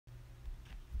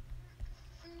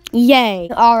Yay.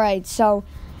 Alright, so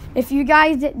if you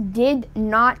guys did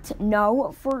not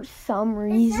know for some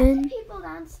reason. Is that the people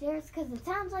downstairs? Because it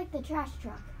sounds like the trash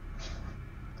truck.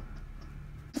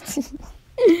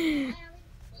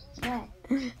 What?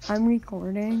 I'm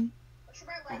recording.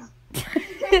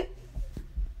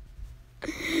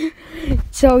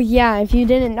 So yeah, if you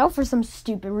didn't know for some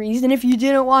stupid reason, if you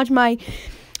didn't watch my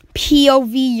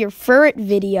POV your ferret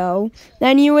video,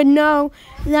 then you would know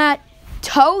that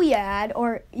Toyad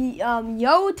or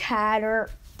Yotad or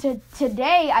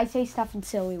today I say stuff in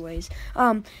silly ways.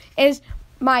 Is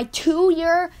my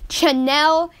 2-year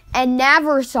channel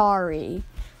anniversary.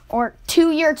 Or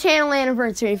 2-year channel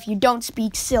anniversary if you don't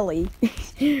speak silly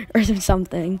or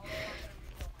something.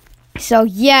 So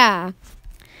yeah,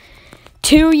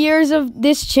 2 years of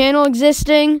this channel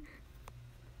existing,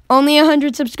 only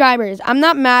 100 subscribers. I'm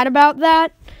not mad about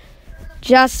that.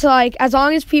 Just like, as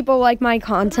long as people like my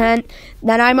content,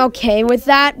 then I'm okay with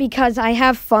that because I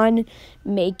have fun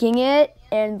making it.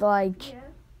 And like,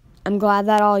 I'm glad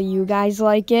that all you guys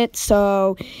like it.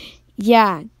 So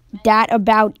yeah, that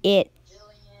about it.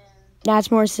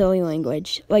 That's more silly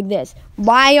language. Like this.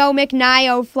 Wyo,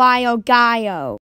 McNio, Flyo, Gaio.